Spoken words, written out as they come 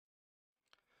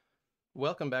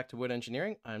Welcome back to Wood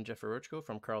Engineering. I'm Jeff Orochko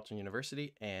from Carleton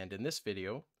University, and in this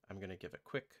video, I'm going to give a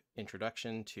quick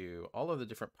introduction to all of the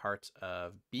different parts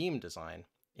of beam design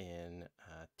in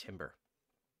timber.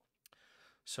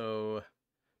 So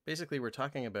basically we're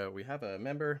talking about, we have a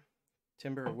member,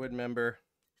 timber wood member,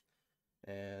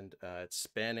 and it's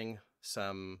spanning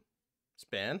some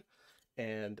span,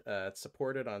 and it's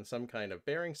supported on some kind of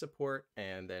bearing support,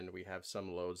 and then we have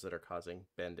some loads that are causing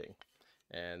bending.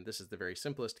 And this is the very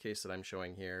simplest case that I'm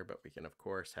showing here, but we can of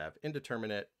course have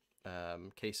indeterminate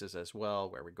cases as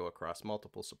well, where we go across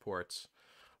multiple supports,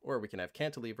 or we can have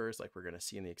cantilevers like we're going to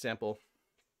see in the example.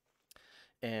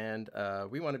 And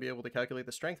we want to be able to calculate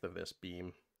the strength of this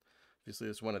beam. Obviously,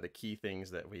 it's one of the key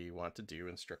things that we want to do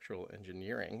in structural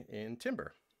engineering in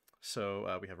timber.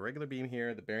 So we have a regular beam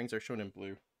here, the bearings are shown in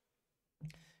blue,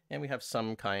 and we have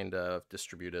some kind of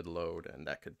distributed load, and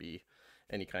that could be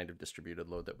any kind of distributed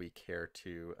load that we care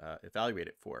to evaluate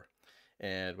it for.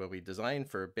 And when we design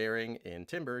for bearing in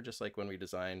timber, just like when we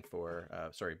design for,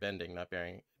 bending, not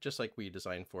bearing, just like we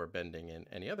design for bending in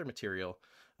any other material,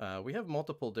 we have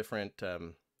multiple different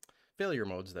failure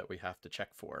modes that we have to check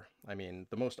for. I mean,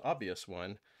 the most obvious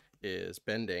one is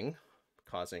bending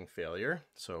causing failure,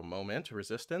 so moment,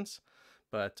 resistance,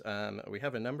 but we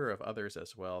have a number of others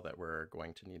as well that we're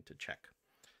going to need to check.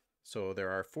 So there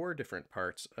are 4 different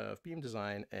parts of beam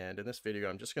design, and in this video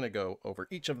I'm just going to go over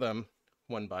each of them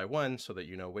one by one so that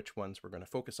you know which ones we're going to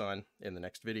focus on in the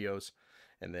next videos.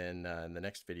 And then in the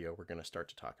next video we're going to start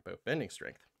to talk about bending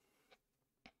strength.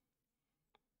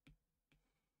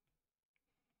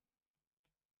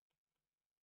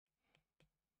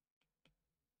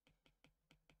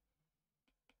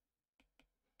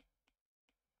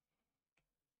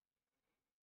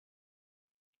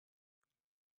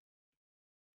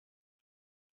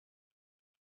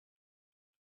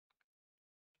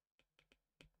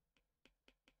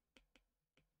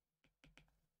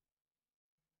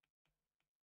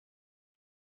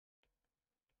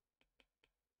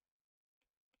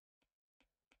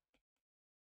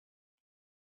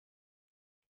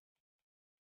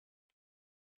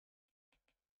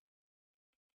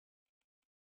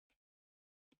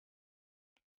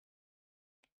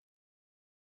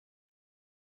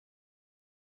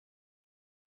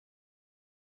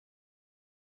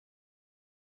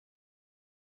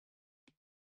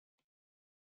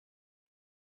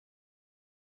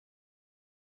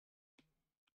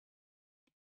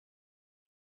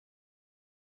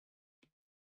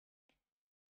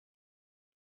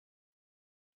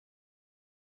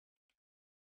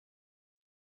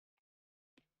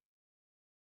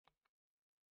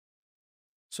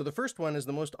 So the first one is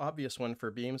the most obvious one for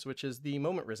beams, which is the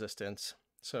moment resistance.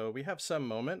 So we have some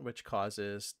moment which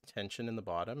causes tension in the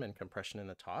bottom and compression in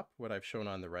the top. What I've shown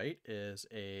on the right is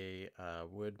a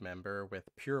wood member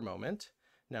with pure moment.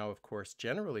 Now, of course,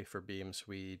 generally for beams,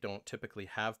 we don't typically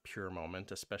have pure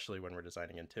moment, especially when we're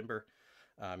designing in timber.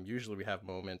 Usually we have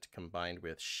moment combined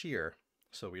with shear,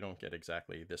 so we don't get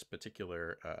exactly this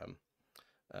particular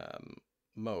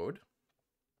mode.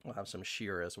 We'll have some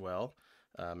shear as well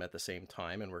at the same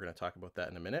time, and we're going to talk about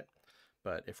that in a minute.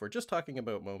 But if we're just talking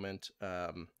about moment,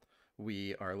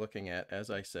 we are looking at, as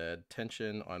I said,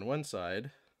 tension on one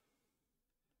side,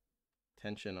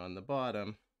 tension on the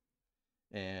bottom,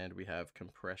 and we have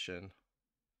compression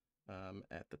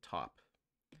at the top.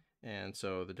 And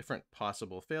so the different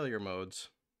possible failure modes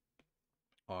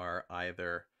are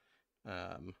either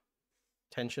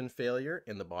tension failure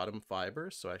in the bottom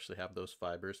fibers, so actually have those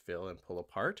fibers fail and pull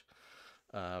apart,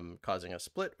 causing a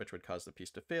split, which would cause the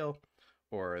piece to fail.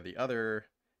 Or the other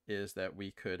is that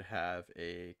we could have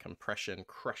a compression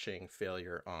crushing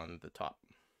failure on the top.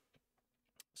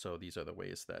 So these are the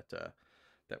ways that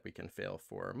that we can fail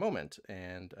for moment.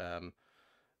 And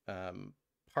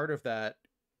part of that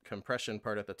compression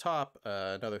part at the top,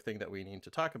 another thing that we need to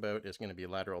talk about is going to be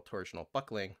lateral torsional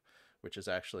buckling, which is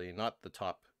actually not the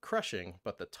top crushing,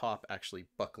 but the top actually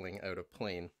buckling out of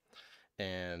plane.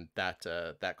 And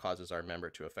that causes our member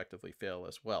to effectively fail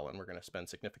as well. And we're going to spend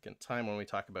significant time when we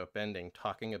talk about bending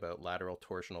talking about lateral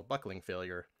torsional buckling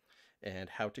failure and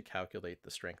how to calculate the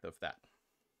strength of that.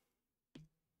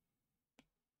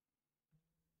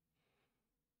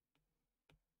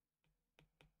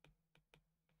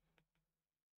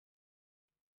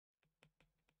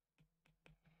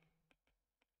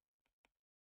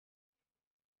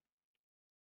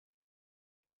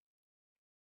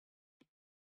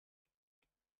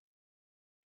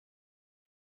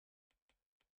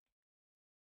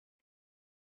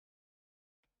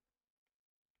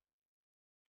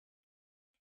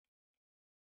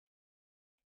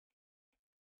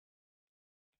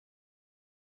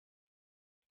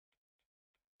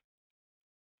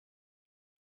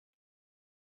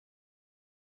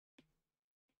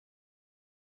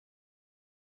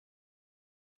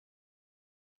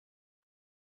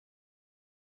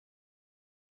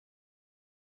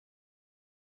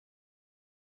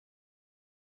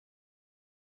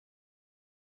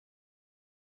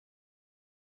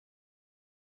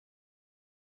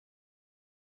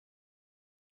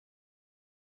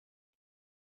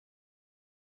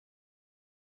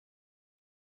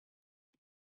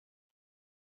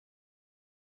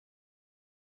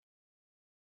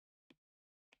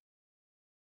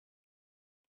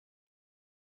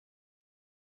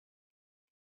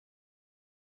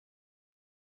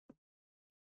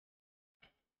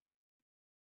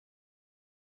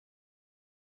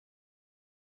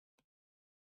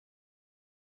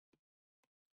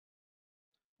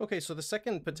 Okay, so the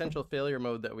second potential failure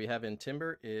mode that we have in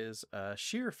timber is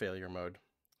shear failure mode.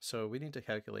 So we need to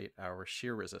calculate our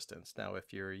shear resistance. Now,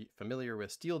 if you're familiar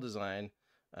with steel design,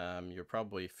 you're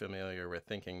probably familiar with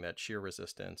thinking that shear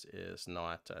resistance is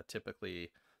not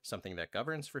typically something that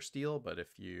governs for steel, but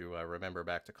if you remember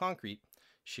back to concrete,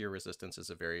 shear resistance is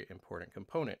a very important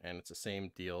component, and it's the same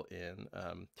deal in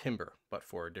timber, but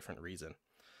for a different reason.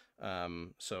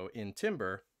 So in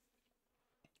timber,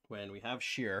 when we have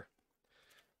shear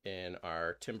in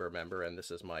our timber member, and this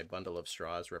is my bundle of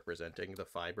straws representing the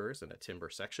fibers in a timber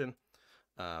section,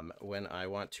 when I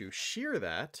want to shear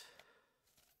that,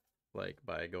 like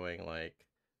by going like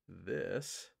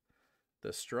this,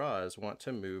 the straws want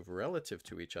to move relative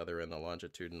to each other in the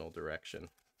longitudinal direction.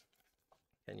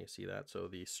 Can you see that? So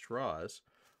these straws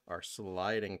are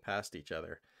sliding past each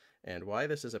other. And why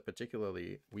this is a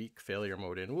particularly weak failure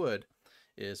mode in wood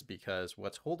is because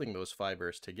what's holding those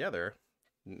fibers together,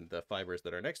 the fibers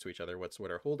that are next to each other,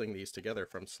 what are holding these together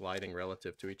from sliding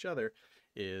relative to each other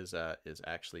is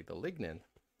actually the lignin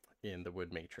in the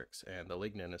wood matrix, and the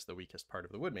lignin is the weakest part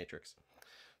of the wood matrix.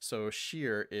 So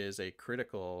shear is a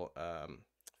critical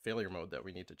failure mode that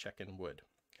we need to check in wood,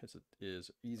 because it is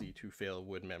easy to fail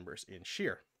wood members in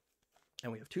shear.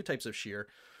 And we have two types of shear.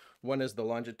 One is the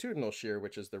longitudinal shear,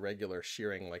 which is the regular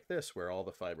shearing like this, where all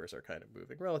the fibers are kind of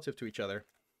moving relative to each other.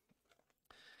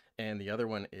 And the other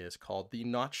one is called the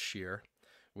notch shear,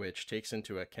 which takes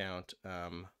into account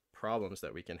problems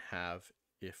that we can have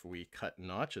if we cut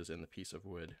notches in the piece of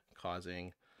wood,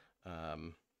 causing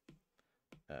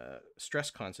stress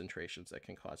concentrations that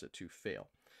can cause it to fail.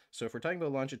 So if we're talking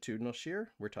about longitudinal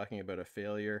shear, we're talking about a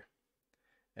failure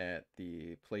at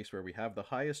the place where we have the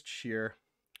highest shear,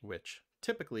 which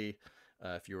typically,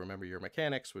 if you remember your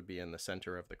mechanics, would be in the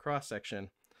center of the cross section,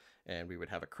 and we would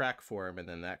have a crack form, and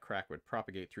then that crack would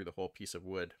propagate through the whole piece of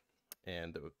wood,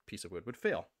 and the piece of wood would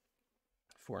fail.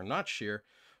 For notch shear,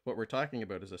 what we're talking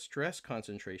about is a stress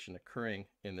concentration occurring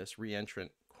in this reentrant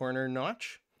corner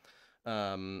notch.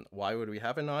 Why would we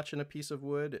have a notch in a piece of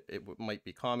wood? It might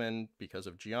be common because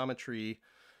of geometry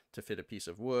to fit a piece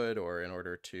of wood, or in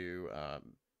order to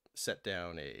set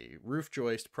down a roof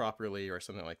joist properly or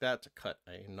something like that, to cut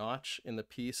a notch in the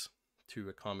piece to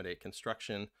accommodate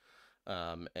construction,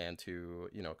 and to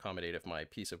accommodate if my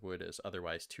piece of wood is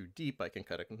otherwise too deep, I can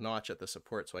cut a notch at the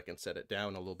support so I can set it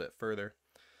down a little bit further.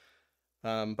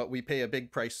 But we pay a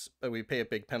big price, we pay a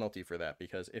big penalty for that,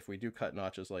 because if we do cut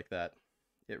notches like that,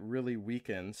 it really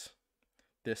weakens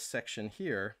this section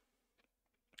here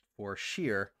for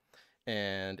shear.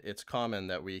 And it's common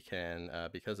that we can,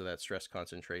 because of that stress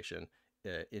concentration,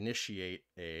 initiate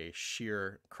a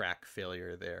shear crack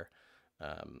failure there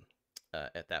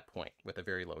at that point with a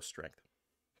very low strength.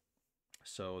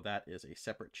 So that is a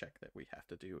separate check that we have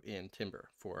to do in timber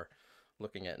for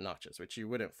looking at notches, which you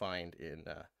wouldn't find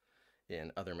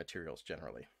in other materials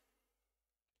generally.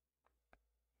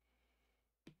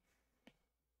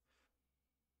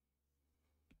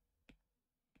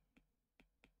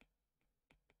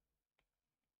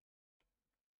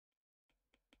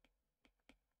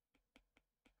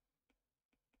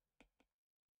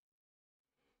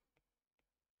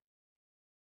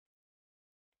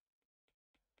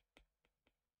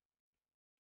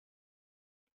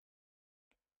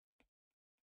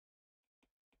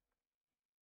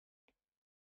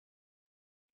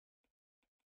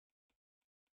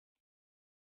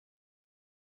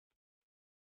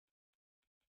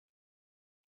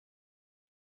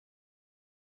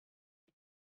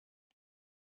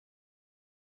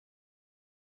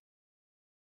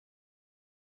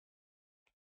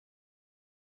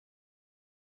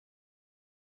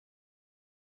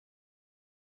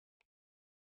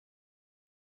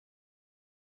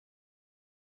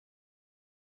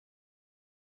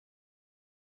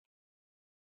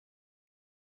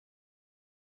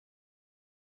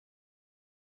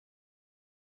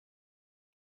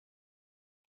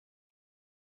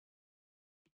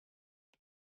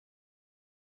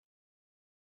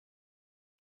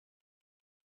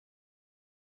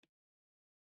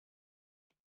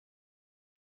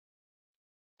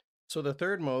 So the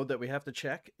third mode that we have to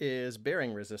check is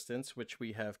bearing resistance, which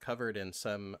we have covered in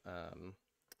some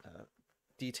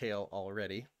detail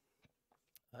already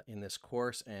in this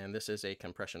course. And this is a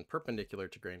compression perpendicular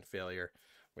to grain failure,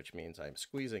 which means I'm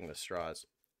squeezing the straws.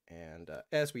 And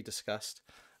as we discussed,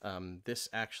 this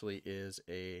actually is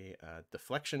a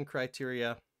deflection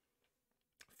criteria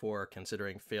for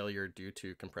considering failure due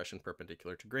to compression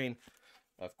perpendicular to grain.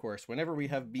 Of course, whenever we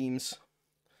have beams,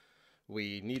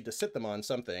 we need to sit them on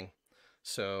something.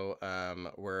 So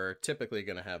we're typically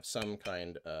going to have some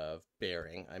kind of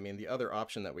bearing. I mean, the other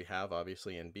option that we have,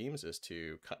 obviously, in beams is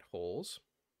to cut holes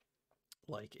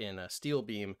like in a steel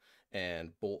beam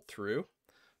and bolt through.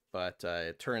 But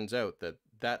it turns out that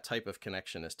that type of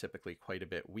connection is typically quite a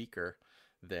bit weaker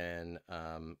than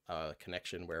a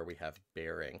connection where we have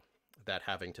bearing. That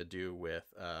having to do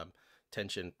with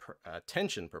tension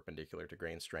perpendicular to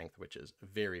grain strength, which is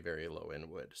very, very low in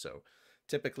wood. So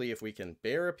typically if we can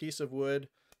bear a piece of wood,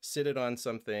 sit it on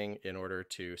something in order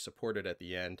to support it at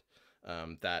the end,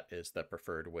 that is the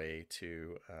preferred way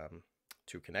to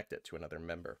connect it to another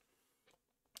member.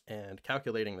 And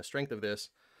calculating the strength of this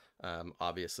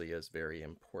obviously is very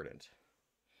important.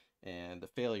 And the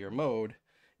failure mode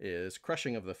is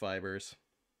crushing of the fibers.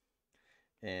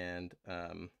 And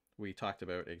we talked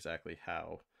about exactly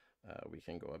how we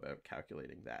can go about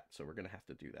calculating that. So we're going to have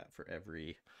to do that for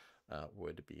every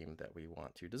wood beam that we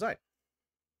want to design.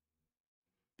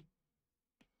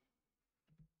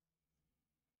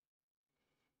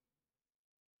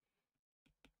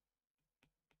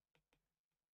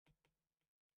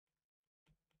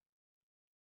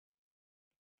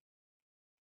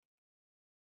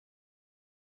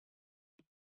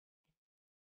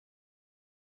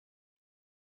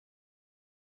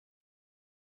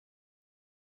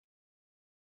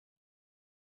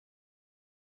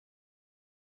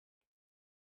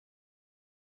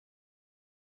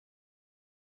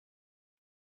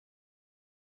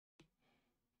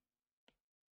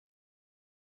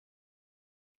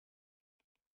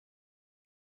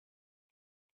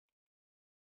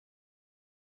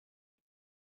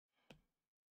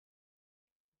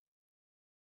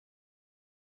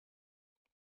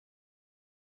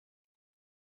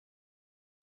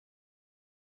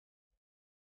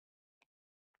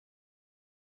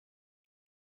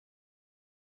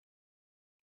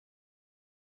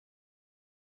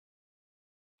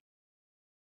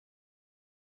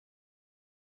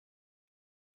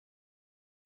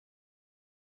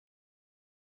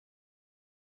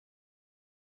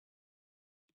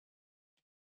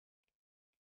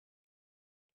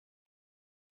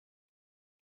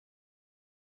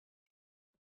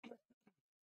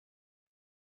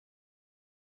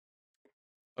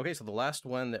 Okay, so the last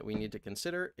one that we need to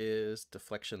consider is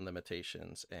deflection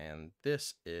limitations. And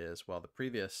this is, while the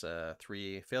previous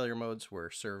three failure modes were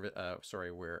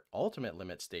ultimate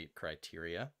limit state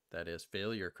criteria, that is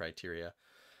failure criteria,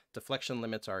 deflection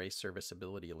limits are a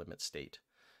serviceability limit state.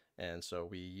 And so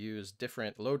we use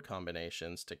different load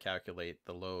combinations to calculate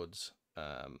the loads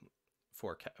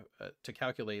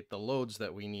calculate the loads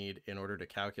that we need in order to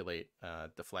calculate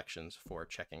deflections for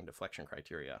checking deflection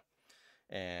criteria.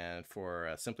 And for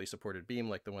a simply supported beam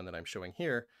like the one that I'm showing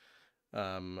here,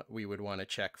 we would want to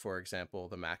check, for example,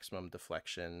 the maximum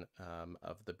deflection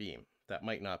of the beam. That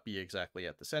might not be exactly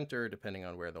at the center, depending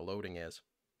on where the loading is.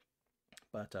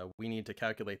 But we need to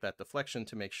calculate that deflection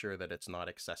to make sure that it's not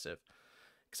excessive.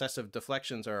 Excessive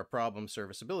deflections are a problem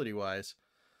serviceability-wise,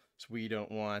 so we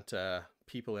don't want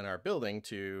people in our building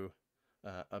to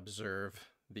observe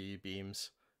the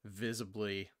beams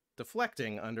visibly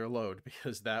deflecting under load,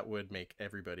 because that would make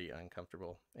everybody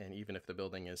uncomfortable. And even if the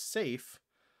building is safe,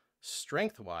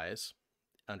 strength-wise,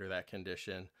 under that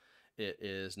condition, it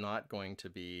is not going to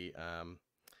be an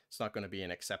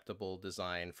acceptable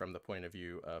design from the point of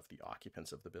view of the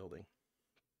occupants of the building.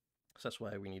 So that's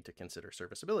why we need to consider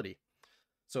serviceability.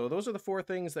 So those are the four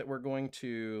things that we're going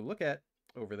to look at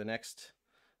over the next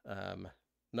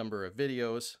number of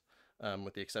videos,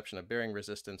 with the exception of bearing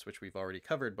resistance, which we've already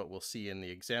covered, but we'll see in the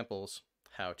examples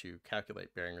how to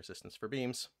calculate bearing resistance for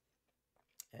beams.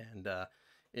 And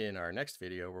in our next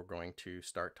video, we're going to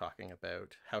start talking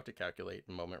about how to calculate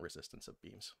moment resistance of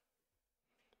beams.